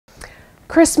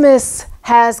Christmas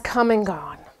has come and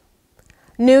gone.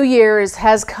 New Year's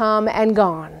has come and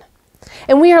gone.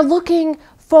 And we are looking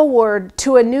forward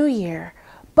to a new year.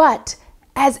 But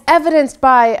as evidenced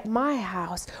by my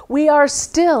house, we are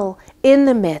still in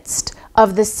the midst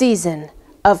of the season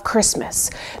of Christmas.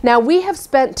 Now, we have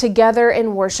spent together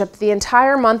in worship the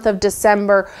entire month of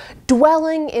December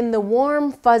dwelling in the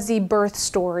warm, fuzzy birth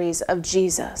stories of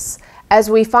Jesus as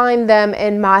we find them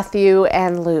in Matthew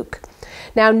and Luke.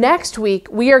 Now, next week,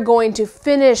 we are going to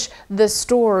finish the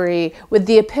story with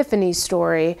the Epiphany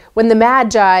story when the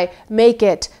Magi make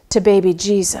it to baby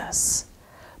Jesus.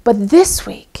 But this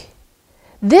week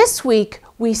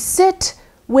we sit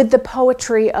with the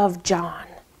poetry of John,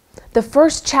 the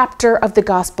first chapter of the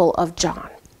Gospel of John.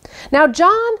 Now,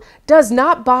 John does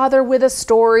not bother with a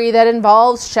story that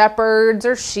involves shepherds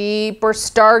or sheep or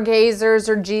stargazers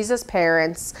or Jesus'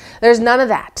 parents. There's none of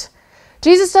that.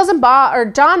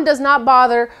 John does not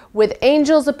bother with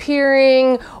angels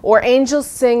appearing or angels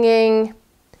singing.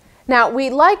 Now,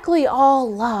 we likely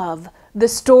all love the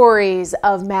stories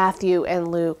of Matthew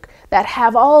and Luke that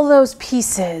have all those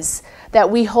pieces that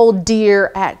we hold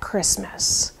dear at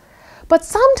Christmas. But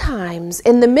sometimes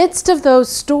in the midst of those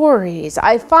stories,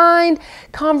 I find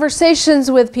conversations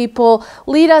with people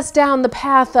lead us down the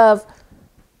path of,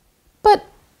 but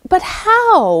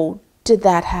how did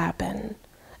that happen?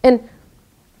 And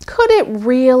could it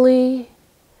really?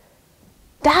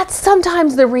 That's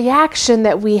sometimes the reaction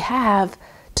that we have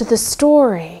to the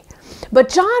story. But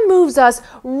John moves us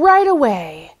right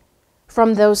away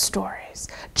from those stories.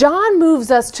 John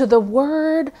moves us to the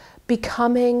Word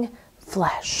becoming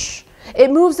flesh.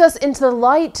 It moves us into the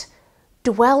light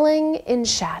dwelling in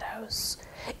shadows.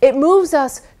 It moves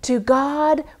us to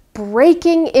God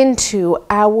breaking into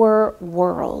our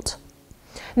world.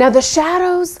 Now, the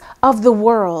shadows of the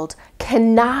world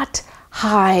cannot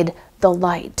hide the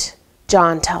light,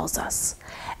 John tells us.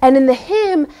 And in the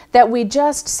hymn that we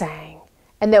just sang,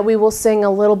 and that we will sing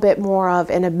a little bit more of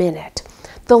in a minute,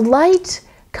 the light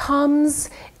comes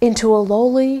into a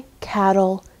lowly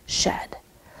cattle shed.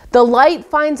 The light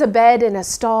finds a bed in a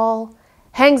stall,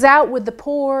 hangs out with the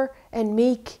poor and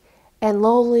meek and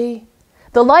lowly.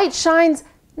 The light shines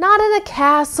not in a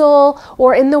castle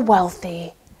or in the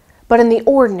wealthy, but in the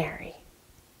ordinary,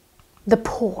 the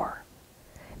poor.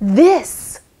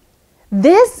 This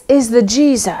is the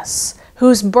Jesus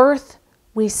whose birth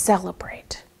we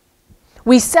celebrate.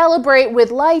 We celebrate with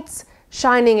lights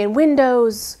shining in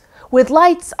windows, with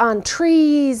lights on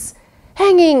trees,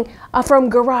 hanging from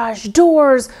garage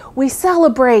doors. We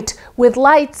celebrate with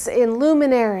lights in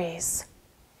luminaries.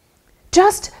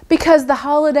 Just because the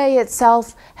holiday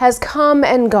itself has come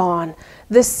and gone,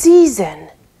 the season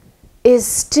is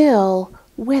still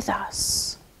with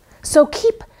us. So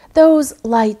keep those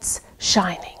lights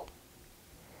shining.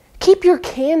 Keep your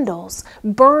candles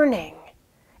burning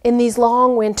in these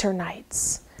long winter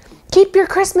nights. Keep your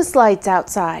Christmas lights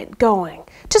outside going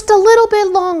just a little bit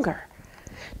longer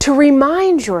to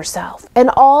remind yourself and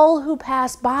all who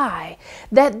pass by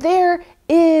that there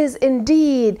is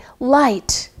indeed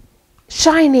light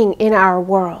shining in our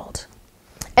world.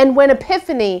 And when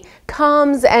Epiphany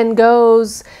comes and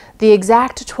goes, the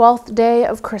exact 12th day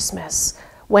of Christmas,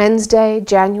 Wednesday,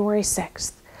 January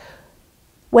 6th,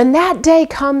 when that day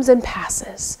comes and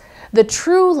passes, the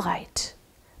true light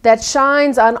that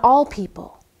shines on all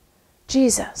people,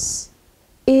 Jesus,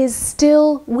 is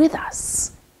still with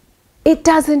us. It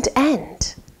doesn't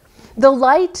end. The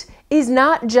light is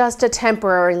not just a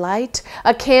temporary light,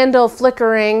 a candle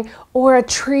flickering, or a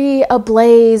tree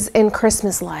ablaze in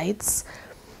Christmas lights.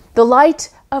 The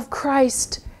light of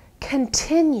Christ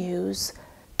continues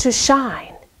to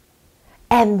shine.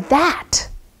 And that,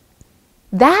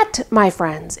 my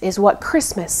friends, is what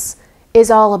Christmas is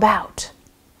all about.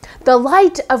 The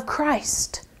light of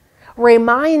Christ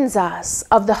reminds us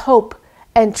of the hope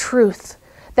and truth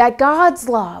that God's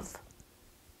love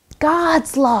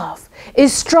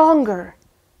is stronger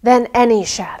than any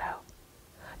shadow.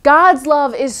 God's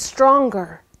love is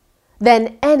stronger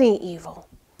than any evil.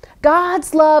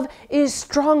 God's love is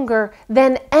stronger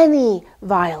than any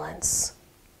violence.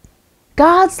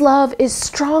 God's love is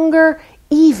stronger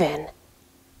even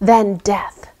than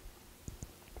death.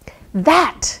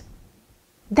 That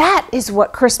is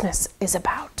what Christmas is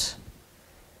about.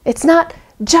 It's not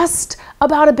just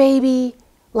about a baby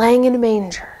laying in a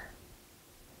manger.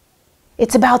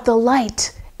 It's about the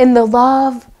light and the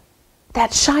love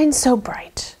that shines so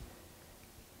bright.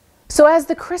 So as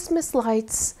the Christmas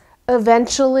lights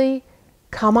eventually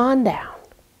come on down,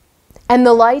 and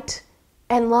the light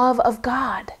and love of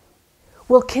God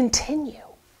will continue,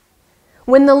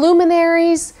 when the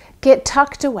luminaries get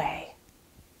tucked away,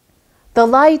 The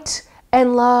light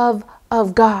and love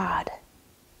of God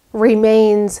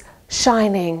remains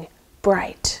shining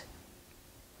bright.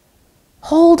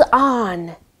 Hold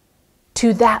on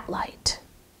to that light.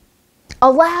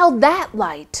 Allow that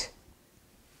light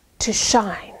to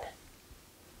shine.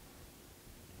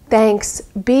 Thanks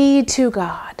be to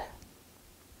God.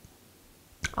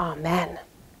 Amen.